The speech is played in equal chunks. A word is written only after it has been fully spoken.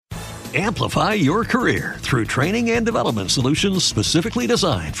Amplify your career through training and development solutions specifically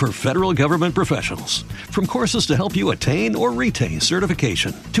designed for federal government professionals. From courses to help you attain or retain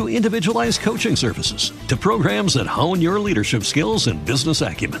certification, to individualized coaching services, to programs that hone your leadership skills and business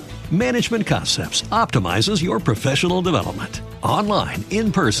acumen, Management Concepts optimizes your professional development. Online,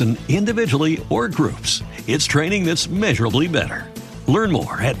 in person, individually, or groups, it's training that's measurably better. Learn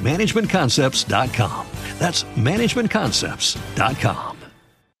more at managementconcepts.com. That's managementconcepts.com.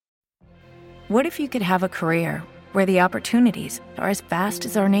 What if you could have a career where the opportunities are as vast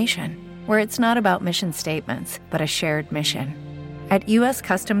as our nation, where it's not about mission statements, but a shared mission? At U.S.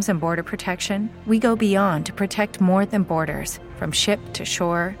 Customs and Border Protection, we go beyond to protect more than borders. From ship to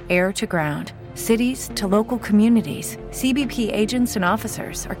shore, air to ground, cities to local communities, CBP agents and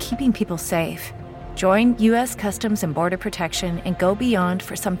officers are keeping people safe. Join U.S. Customs and Border Protection and go beyond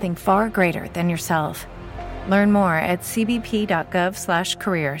for something far greater than yourself. Learn more at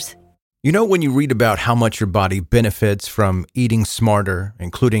cbp.gov/careers. You know, when you read about how much your body benefits from eating smarter,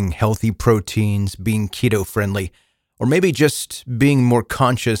 including healthy proteins, being keto-friendly, or maybe just being more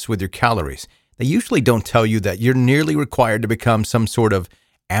conscious with your calories, they usually don't tell you that you're nearly required to become some sort of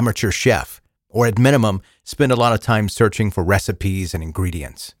amateur chef, or at minimum, spend a lot of time searching for recipes and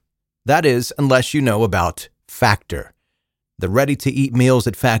ingredients. That is, unless you know about Factor. The ready-to-eat meals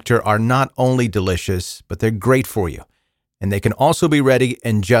at Factor are not only delicious, but they're great for you. And they can also be ready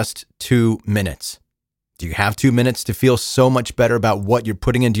in just 2 minutes. Do you have 2 minutes to feel so much better about what you're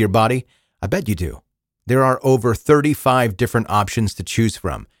putting into your body? I bet you do. There are over 35 different options to choose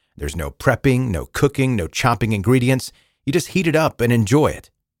from. There's no prepping, no cooking, no chopping ingredients. You just heat it up and enjoy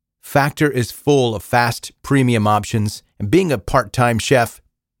it. Factor is full of fast, premium options, and being a part-time chef,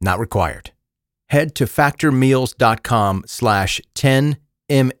 not required. Head to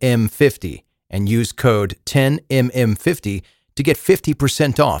factormeals.com/10mm50 and use code 10mm50 to get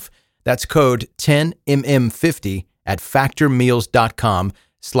 50% off. That's code 10mm50 at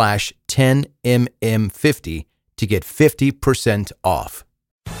factormeals.com/10mm50 to get 50% off.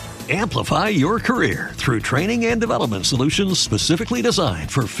 Amplify your career through training and development solutions specifically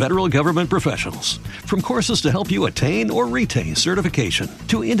designed for federal government professionals. From courses to help you attain or retain certification,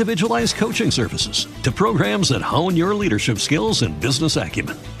 to individualized coaching services, to programs that hone your leadership skills and business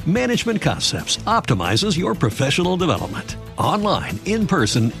acumen, Management Concepts optimizes your professional development. Online, in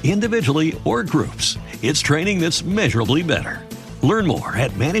person, individually, or groups, it's training that's measurably better. Learn more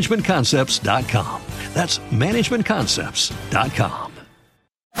at managementconcepts.com. That's managementconcepts.com.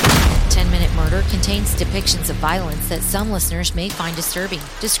 10-Minute Murder contains depictions of violence that some listeners may find disturbing.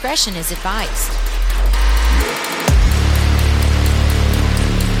 Discretion is advised.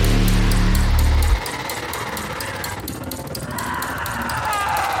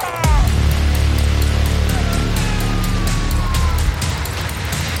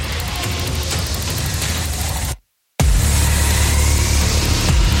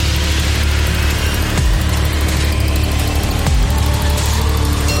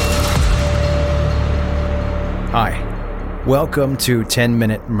 Hi, welcome to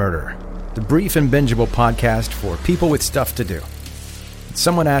 10-Minute Murder, the brief and bingeable podcast for people with stuff to do.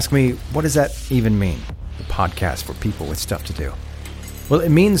 Someone asked me, what does that even mean, the podcast for people with stuff to do? Well, it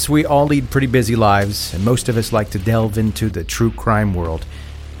means we all lead pretty busy lives, and most of us like to delve into the true crime world.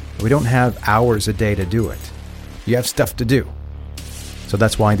 We don't have hours a day to do it. You have stuff to do. So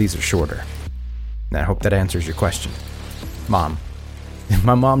that's why these are shorter. And I hope that answers your question. Mom.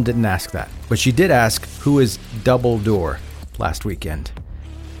 My mom didn't ask that, but she did ask who is Double Door last weekend.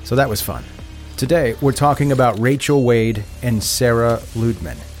 So that was fun. Today, we're talking about Rachel Wade and Sarah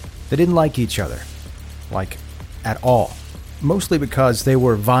Ludeman. They didn't like each other, like at all, mostly because they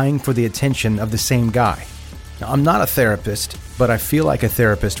were vying for the attention of the same guy. Now, I'm not a therapist, but I feel like a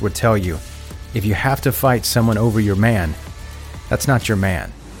therapist would tell you, if you have to fight someone over your man, that's not your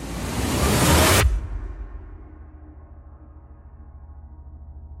man.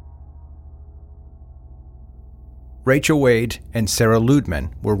 Rachel Wade and Sarah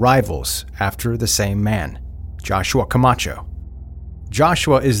Ludeman were rivals after the same man, Joshua Camacho.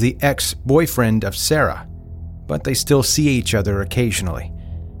 Joshua is the ex-boyfriend of Sarah, but they still see each other occasionally.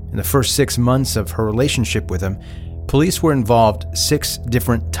 In the first 6 months of her relationship with him, police were involved 6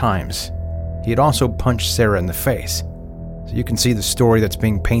 different times. He had also punched Sarah in the face. So you can see the story that's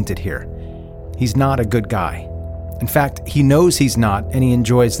being painted here. He's not a good guy. In fact, he knows he's not, and he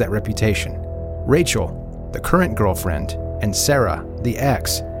enjoys that reputation. Rachel, the current girlfriend, and Sarah, the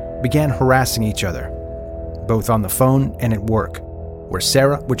ex, began harassing each other, both on the phone and at work, where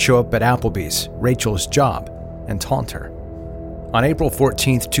Sarah would show up at Applebee's, Rachel's job, and taunt her. On April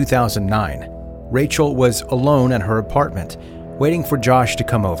 14, 2009, Rachel was alone at her apartment, waiting for Josh to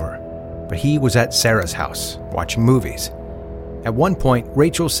come over. but he was at Sarah's house, watching movies. At one point,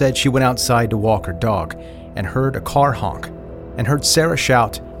 Rachel said she went outside to walk her dog and heard a car honk, and heard Sarah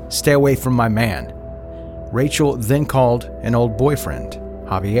shout, "Stay away from my man." Rachel then called an old boyfriend,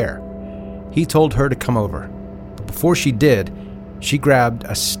 Javier. He told her to come over, but before she did, she grabbed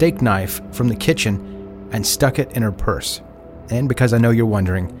a steak knife from the kitchen and stuck it in her purse. And because I know you're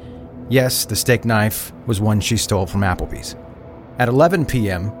wondering, yes, the steak knife was one she stole from Applebee's. At 11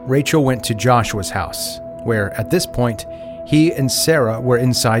 p.m., Rachel went to Joshua's house, where at this point, he and Sarah were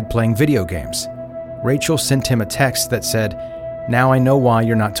inside playing video games. Rachel sent him a text that said, "Now I know why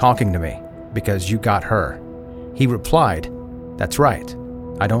you're not talking to me, because you got her." He replied, "That's right.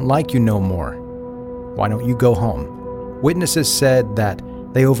 I don't like you no more. Why don't you go home?" Witnesses said that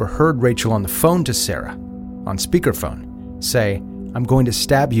they overheard Rachel on the phone to Sarah, on speakerphone, say, "I'm going to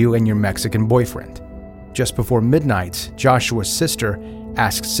stab you and your Mexican boyfriend." Just before midnight, Joshua's sister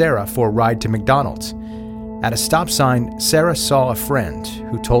asked Sarah for a ride to McDonald's. At a stop sign, Sarah saw a friend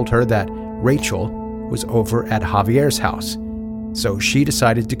who told her that Rachel was over at Javier's house, so she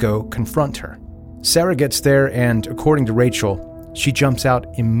decided to go confront her. Sarah gets there and, according to Rachel, she jumps out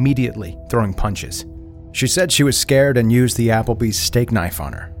immediately, throwing punches. She said she was scared and used the Applebee's steak knife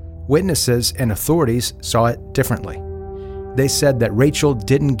on her. Witnesses and authorities saw it differently. They said that Rachel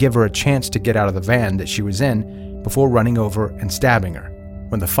didn't give her a chance to get out of the van that she was in before running over and stabbing her.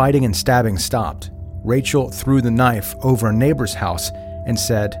 When the fighting and stabbing stopped, Rachel threw the knife over a neighbor's house and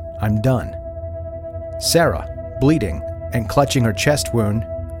said, "I'm done." Sarah, bleeding and clutching her chest wound,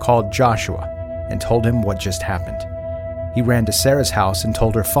 called Joshua and told him what just happened. He ran to Sarah's house and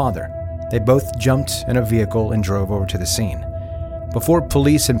told her father. They both jumped in a vehicle and drove over to the scene. Before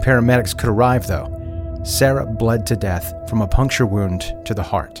police and paramedics could arrive, though, Sarah bled to death from a puncture wound to the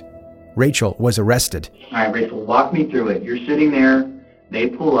heart. Rachel was arrested. All right, Rachel, walk me through it. You're sitting there, they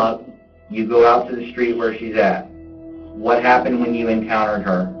pull up, you go out to the street where she's at. What happened when you encountered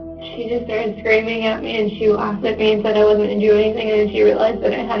her? She just started screaming at me, and she laughed at me and said I wasn't going to do anything, and then she realized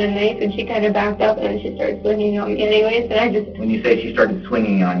that I had a knife, and she kind of backed up, and then she started swinging on me anyways, and I just... When you say she started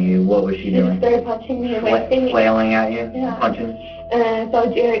swinging on you, what was she doing? She started punching me in my face. Flailing at you? Yeah. Punching? And then I saw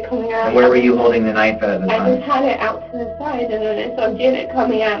Janet coming around. And where were you holding the knife at the time? I just had it out to the side, and then I saw Janet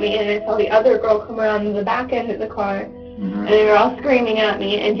coming at me, and I saw the other girl come around the back end of the car, and they were all screaming at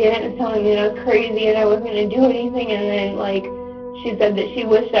me, and Janet was telling me that I was crazy and I wasn't going to do anything, and then, like, she said that she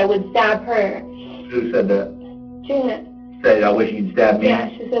wished I would stab her. Who said that? Janet. Said, "I wish you'd stab me"? Yeah,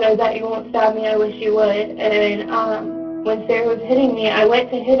 she said, "I bet you won't stab me, I wish you would." And then, when Sarah was hitting me, I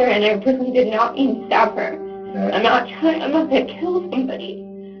went to hit her, and I really did not mean to stab her. Okay. I'm not going to kill somebody.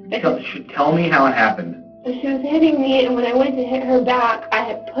 Tell me how it happened. She was hitting me, and when I went to hit her back, I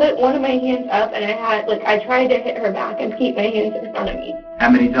had put one of my hands up, and I tried to hit her back and keep my hands in front of me. How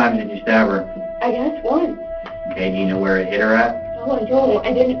many times did you stab her? I guess once. Okay, do you know where it hit her at? No, I don't.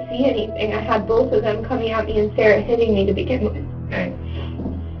 I didn't see anything. I had both of them coming at me and Sarah hitting me to begin with. Okay.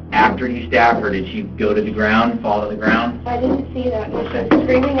 After you stabbed her, did she go to the ground, fall to the ground? I didn't see that. No, she was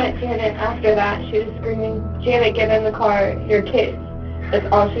screaming at Janet after that. She was screaming, "Janet, get in the car, your kids." That's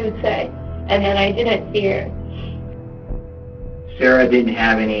all she would say. And then I didn't see her. Sarah didn't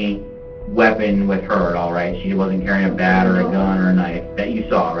have any weapon with her at all, right? She wasn't carrying a bat or a gun or a knife that you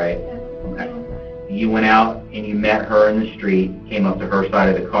saw, right? Okay. You went out and you met her in the street, came up to her side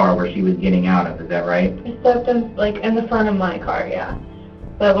of the car where she was getting out of, is that right? I stepped in the front of my car, yeah.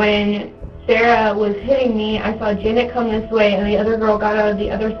 But when Sarah was hitting me, I saw Janet come this way, and the other girl got out of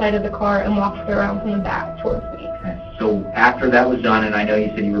the other side of the car and walked around from the back towards me. Okay. So after that was done, and I know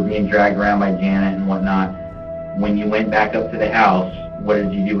you said you were being dragged around by Janet and whatnot, when you went back up to the house, what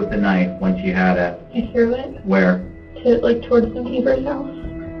did you do with the knife once you had it? I threw it. Where? Towards the neighbor's house.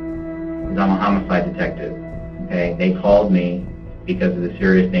 Because I'm a homicide detective, okay? They called me because of the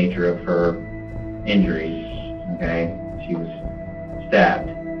serious nature of her injuries, okay? She was stabbed,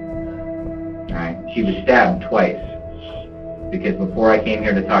 all right? She was stabbed twice, because before I came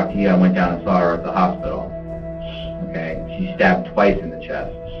here to talk to you, I went down and saw her at the hospital, okay? She's stabbed twice in the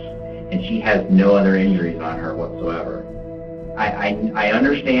chest, and she has no other injuries on her whatsoever. I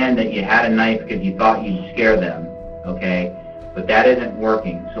understand that you had a knife because you thought you'd scare them, okay? But that isn't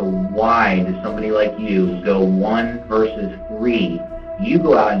working. So why does somebody like you go 1 versus 3? You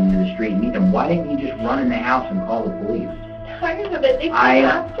go out into the street and meet them. Why didn't you just run in the house and call the police? I'm tired of it. They come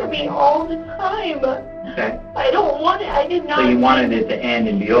after me all the time. Okay. I don't want it. I did not. So you wanted it to end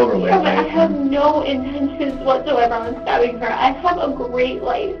and be over with, yeah, but right? I have no intentions whatsoever on stabbing her. I have a great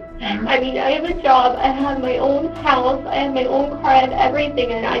life. Mm-hmm. I mean, I have a job. I have my own house. I have my own car. I have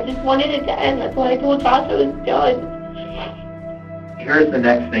everything, and I just wanted it to end. That's why I told Josh I was done. Here's the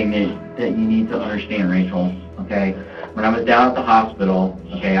next thing that you need to understand, Rachel, okay? When I was down at the hospital,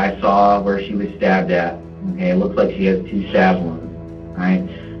 okay, I saw where she was stabbed at, okay? It looks like she has 2 stab wounds, all right?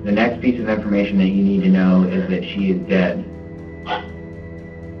 The next piece of information that you need to know is that she is dead.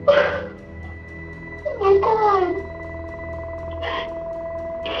 Oh my God.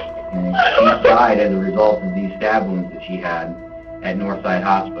 And she died as a result of these stab wounds that she had at Northside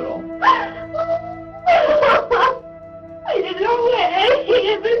Hospital. I didn't know what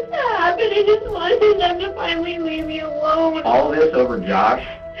any of this happened. I just wanted them to finally leave me alone. All this over Josh?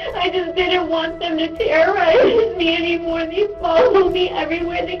 I just didn't want them to terrorize me anymore. They follow me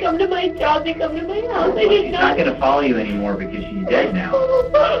everywhere. They come to my job. They come to my house. Well, she's not going to follow you anymore because she's dead now. Oh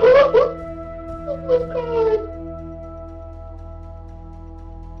my God.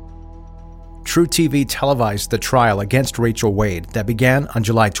 True TV televised the trial against Rachel Wade that began on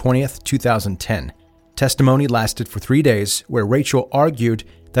July 20th, 2010. Testimony lasted for 3 days, where Rachel argued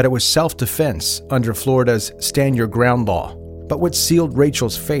that it was self-defense under Florida's Stand Your Ground law. But what sealed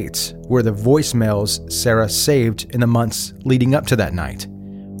Rachel's fate were the voicemails Sarah saved in the months leading up to that night,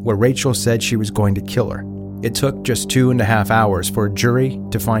 where Rachel said she was going to kill her. It took just 2.5 hours for a jury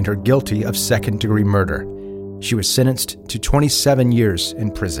to find her guilty of second-degree murder. She was sentenced to 27 years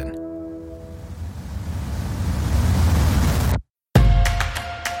in prison.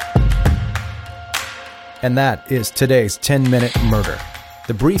 And that is today's 10-Minute Murder,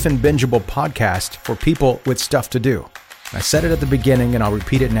 the brief and bingeable podcast for people with stuff to do. I said it at the beginning, and I'll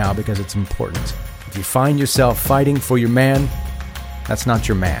repeat it now because it's important. If you find yourself fighting for your man, that's not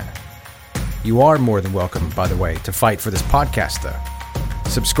your man. You are more than welcome, by the way, to fight for this podcast, though.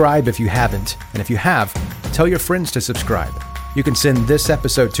 Subscribe if you haven't, and if you have, tell your friends to subscribe. You can send this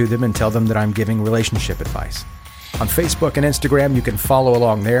episode to them and tell them that I'm giving relationship advice. On Facebook and Instagram, you can follow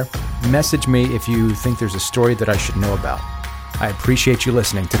along there. Message me if you think there's a story that I should know about. I appreciate you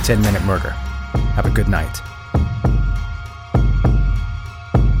listening to 10-Minute Murder. Have a good night.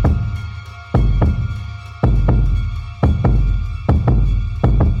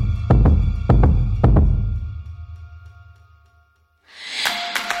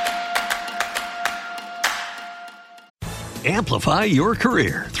 Amplify your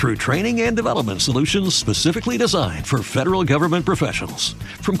career through training and development solutions specifically designed for federal government professionals.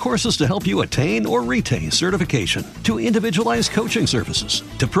 From courses to help you attain or retain certification, to individualized coaching services,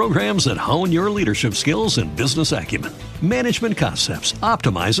 to programs that hone your leadership skills and business acumen, Management Concepts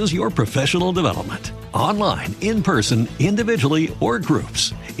optimizes your professional development. Online, in person, individually, or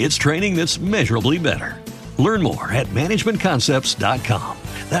groups, it's training that's measurably better. Learn more at managementconcepts.com.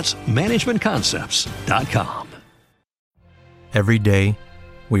 That's managementconcepts.com. Every day,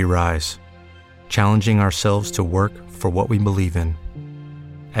 we rise, challenging ourselves to work for what we believe in.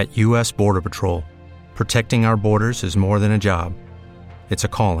 At U.S. Border Patrol, protecting our borders is more than a job. It's a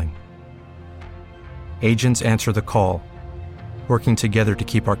calling. Agents answer the call, working together to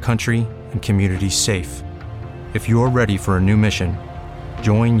keep our country and communities safe. If you're ready for a new mission,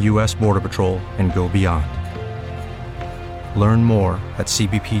 join U.S. Border Patrol and go beyond. Learn more at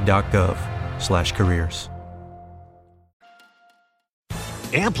cbp.gov/careers.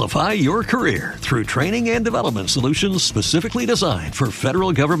 Amplify your career through training and development solutions specifically designed for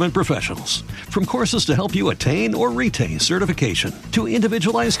federal government professionals. From courses to help you attain or retain certification, to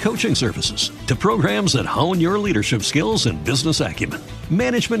individualized coaching services, to programs that hone your leadership skills and business acumen,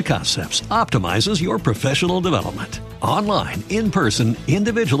 Management Concepts optimizes your professional development. Online, in person,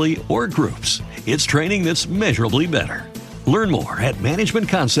 individually, or groups, it's training that's measurably better. Learn more at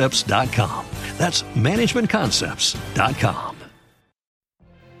managementconcepts.com. That's managementconcepts.com.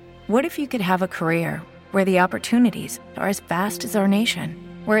 What if you could have a career where the opportunities are as vast as our nation,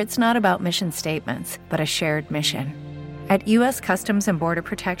 where it's not about mission statements, but a shared mission? At U.S. Customs and Border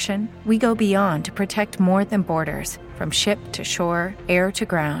Protection, we go beyond to protect more than borders. From ship to shore, air to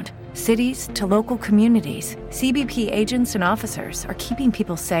ground, cities to local communities, CBP agents and officers are keeping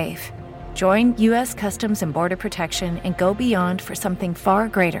people safe. Join U.S. Customs and Border Protection and go beyond for something far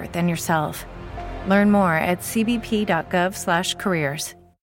greater than yourself. Learn more at cbp.gov/careers.